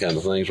those other kind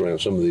of things around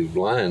some of these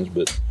blinds.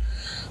 But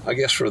I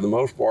guess for the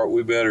most part,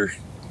 we better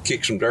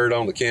kick some dirt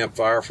on the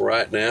campfire for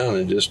right now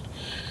and just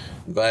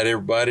invite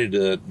everybody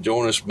to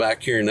join us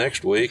back here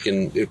next week.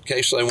 And in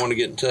case they want to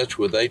get in touch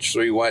with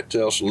H3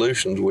 Whitetail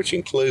Solutions, which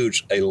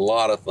includes a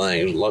lot of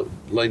things. Ladies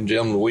and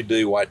gentlemen, we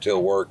do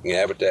whitetail work and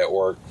habitat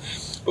work,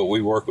 but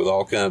we work with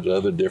all kinds of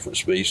other different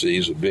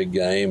species of big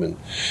game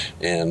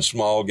and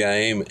small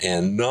game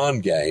and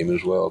non-game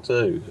as well,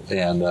 too.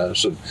 And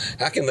so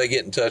how can they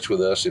get in touch with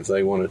us if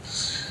they want to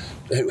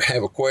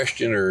have a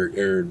question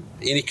or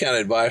any kind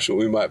of advice that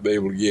we might be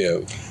able to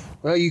give?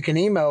 Well, you can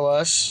email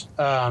us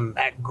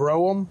at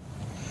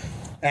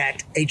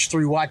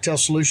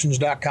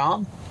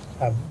growem@h3whitetailsolutions.com.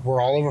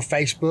 We're all over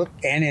Facebook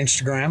and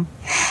Instagram.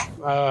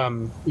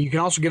 You can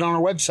also get on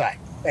our website,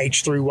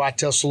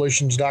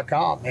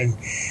 h3whitetailsolutions.com,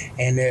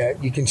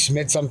 and you can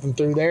submit something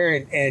through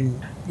there,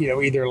 and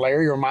either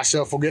Larry or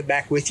myself will get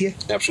back with you.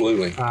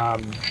 Absolutely.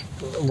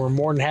 We're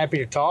more than happy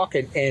to talk,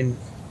 and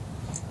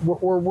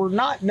we're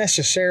not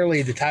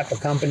necessarily the type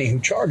of company who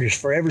charges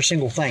for every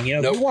single thing.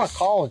 If you want to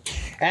call and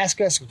ask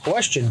us a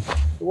question,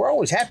 we're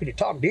always happy to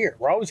talk deer.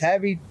 We're always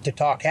happy to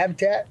talk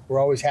habitat. We're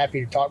always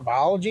happy to talk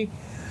biology.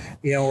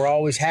 You know, we're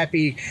always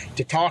happy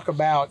to talk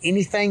about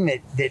anything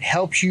that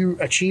helps you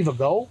achieve a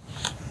goal.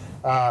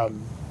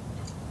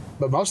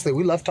 But mostly,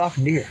 we love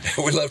talking deer.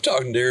 We love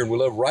talking deer, and we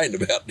love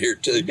writing about deer,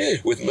 too.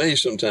 With me,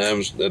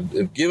 sometimes,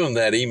 give them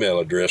that email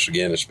address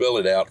again and spell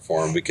it out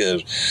for them,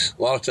 because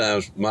a lot of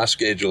times my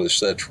schedule is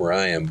such where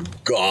I am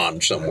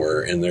gone somewhere,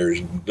 and there's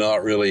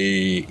not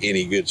really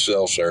any good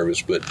cell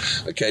service, but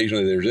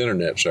occasionally there's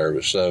internet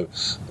service. So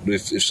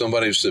if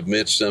somebody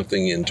submits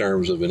something in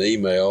terms of an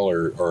email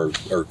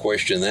or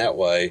question that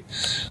way,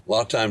 a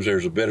lot of times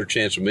there's a better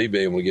chance of me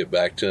being able to get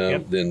back to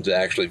them than to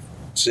actually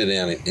sit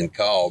down and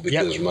call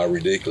because of my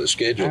ridiculous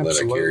schedule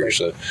that I carry.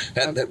 So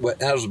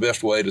how's the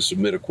best way to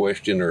submit a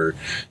question or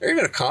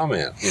even a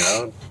comment, you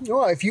know?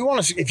 Well, if you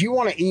want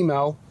to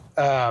email,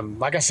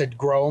 like I said,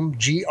 Growem,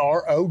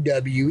 GROWEM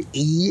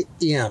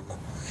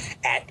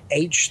at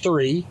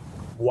H3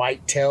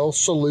 Whitetail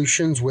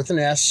Solutions with an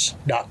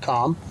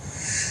S.com.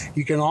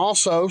 You can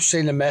also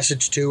send a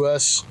message to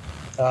us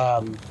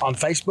on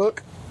Facebook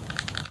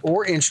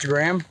or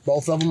Instagram.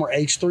 Both of them are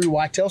H3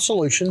 Whitetail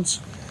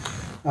Solutions.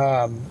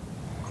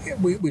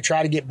 We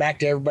try to get back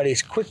to everybody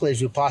as quickly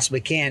as we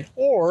possibly can.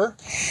 Or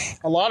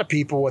a lot of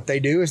people, what they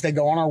do is they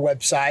go on our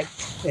website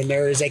and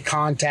there is a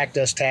contact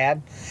us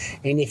tab.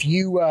 And if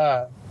you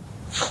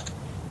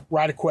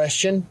write a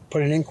question,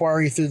 put an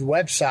inquiry through the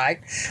website,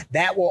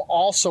 that will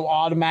also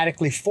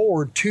automatically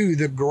forward to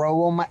the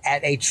Growem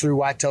at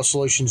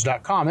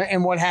H3WhitetailSolutions.com.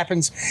 And what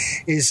happens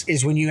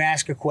is when you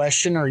ask a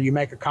question or you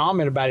make a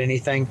comment about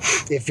anything,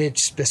 if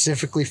it's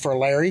specifically for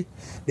Larry,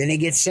 then it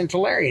gets sent to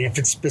Larry. And if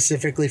it's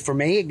specifically for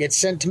me, it gets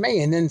sent to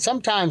me. And then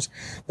sometimes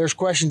there's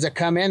questions that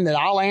come in that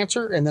I'll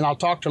answer, and then I'll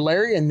talk to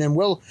Larry, and then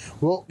we'll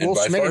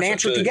submit an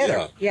answer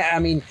together. Yeah, I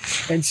mean,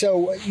 and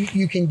so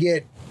you can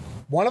get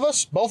one of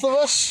us, both of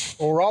us,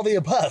 or all the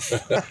above.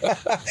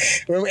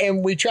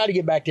 And we try to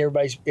get back to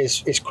everybody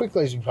as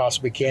quickly as we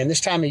possibly can. This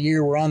time of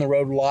year, we're on the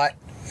road a lot.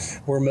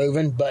 We're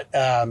moving, but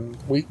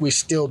we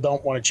still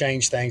don't want to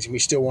change things, and we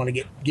still want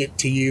to get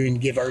to you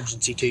and give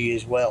urgency to you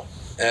as well.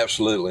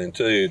 Absolutely. And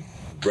too,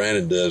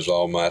 Brandon does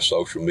all my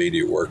social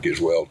media work as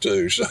well,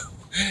 too. So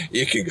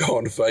you can go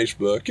on to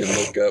Facebook and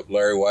look up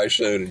Larry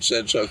Weishuhn and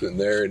send something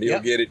there, and he'll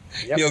get it.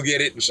 Yep. He'll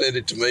get it and send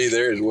it to me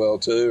there as well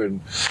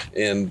too.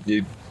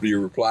 And your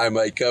reply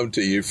may come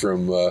to you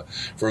from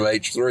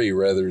H3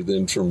 rather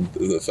than from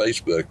the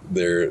Facebook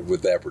there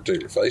with that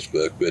particular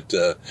Facebook. But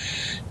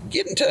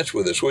get in touch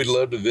with us. We'd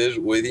love to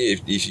visit with you.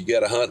 If you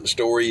got a hunting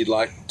story you'd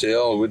like to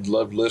tell, we'd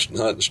love to listen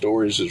to hunting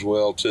stories as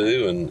well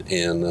too.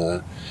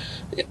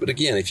 But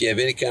again, if you have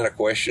any kind of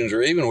questions,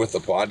 or even with the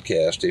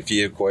podcast, if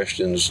you have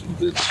questions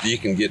that you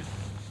can get,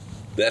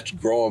 that's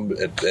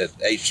Growem at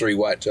H3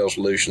 Whitetail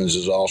Solutions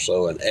is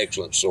also an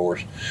excellent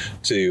source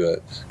to,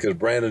 because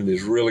Brandon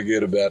is really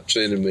good about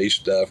sending me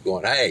stuff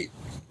going, hey,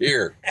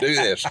 here, do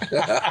this,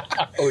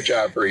 which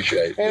I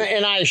appreciate.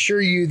 And I assure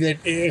you that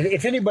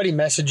if anybody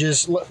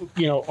messages,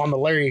 on the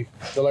Larry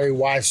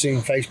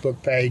Weishuhn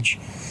Facebook page,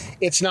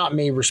 it's not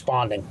me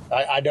responding.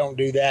 I don't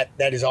do that.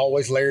 That is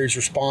always Larry's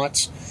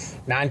response.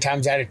 9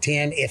 times out of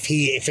 10, if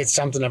it's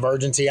something of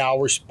urgency, I'll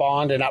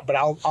respond, but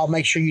I'll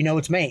make sure you know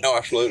it's me. Oh,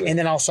 absolutely. And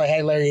then I'll say,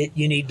 hey, Larry,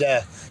 you need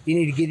to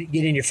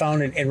get in your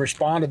phone and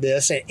respond to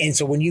this. And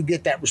so when you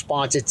get that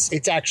response,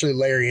 it's actually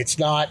Larry. It's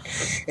not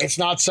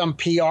some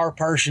PR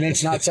person.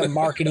 It's not some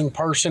marketing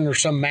person or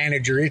some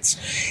manager.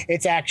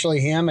 It's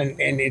actually him, and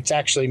it's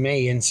actually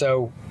me. And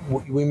so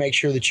we make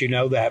sure that you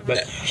know that.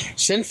 But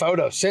send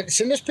photos.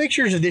 Send us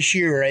pictures of this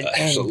year. And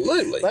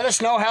absolutely. Let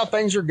us know how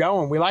things are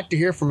going. We like to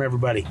hear from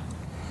everybody.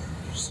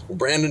 Well,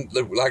 Brandon,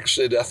 like I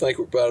said, I think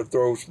we're about to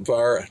throw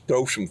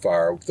some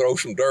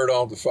dirt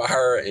on the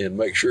fire and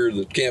make sure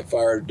the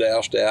campfire is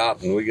doused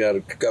out. And we got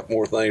a couple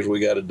more things we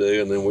got to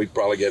do, and then we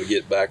probably got to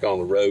get back on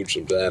the road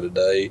sometime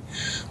today,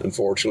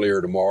 unfortunately,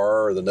 or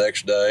tomorrow, or the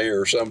next day,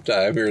 or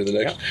sometime here in the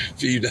next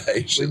few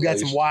days. We've got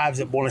some wives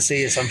that want to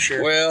see us, I'm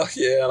sure. Well,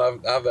 yeah,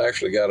 and I've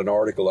actually got an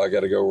article I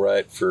got to go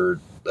write for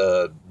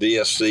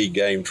DSC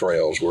Game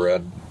Trails, where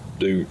I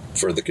do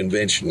for the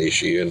convention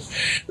issue. And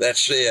that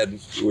said,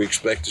 we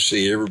expect to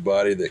see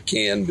everybody that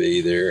can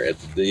be there at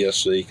the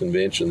DSC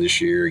convention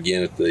this year,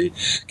 again at the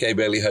Kay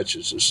Bailey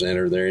Hutchinson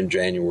Center there in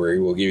January.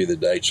 We'll give you the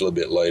dates a little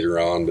bit later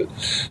on, but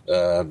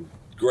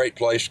great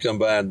place to come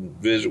by and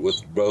visit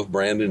with both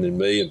Brandon and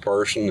me in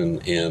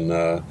person,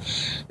 and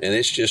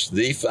it's just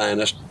the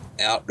finest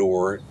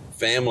outdoor,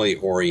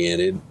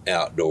 family-oriented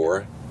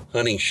outdoor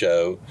hunting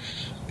show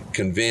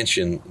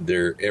convention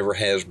there ever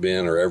has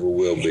been or ever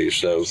will be.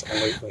 So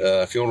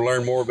if you want to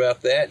learn more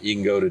about that, you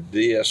can go to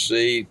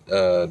DSC,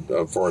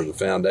 for the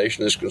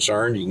foundation is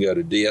concerned, you can go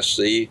to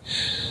DSC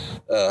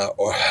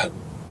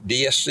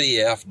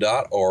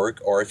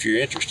dscf.org, or if you're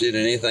interested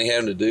in anything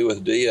having to do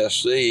with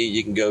DSC,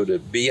 you can go to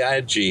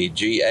biggame.org.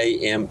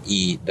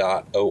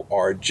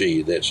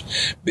 That's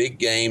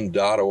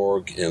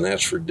biggame.org, and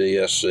that's for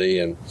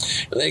DSC. And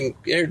I think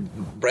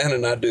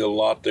Brandon and I do a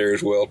lot there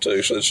as well,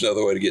 too, so that's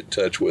another way to get in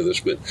touch with us.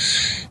 But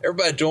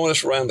everybody join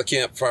us around the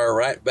campfire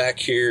right back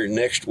here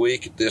next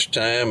week at this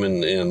time,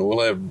 and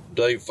we'll have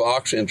Dave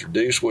Fox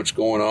introduce what's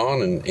going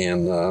on,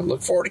 and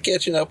look forward to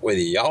catching up with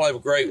you. Y'all have a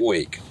great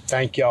week.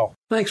 Thank y'all.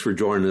 Thanks for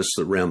joining us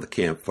around the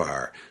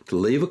campfire. To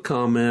leave a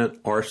comment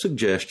or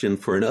suggestion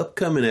for an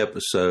upcoming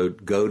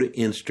episode, go to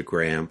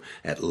Instagram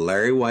at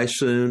Larry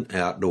Weishuhn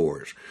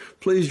Outdoors.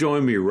 Please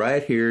join me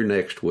right here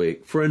next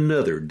week for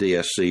another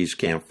DSC's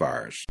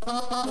Campfires.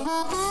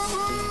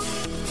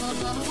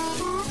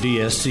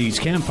 DSC's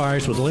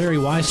Campfires with Larry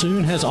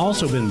Weishuhn has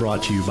also been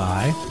brought to you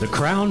by the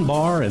Crown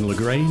Bar in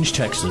LaGrange,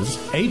 Texas,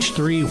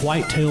 H3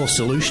 Whitetail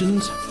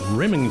Solutions,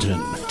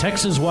 Remington,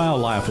 Texas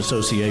Wildlife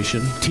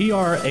Association,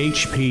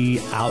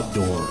 TRHP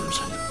Outdoors.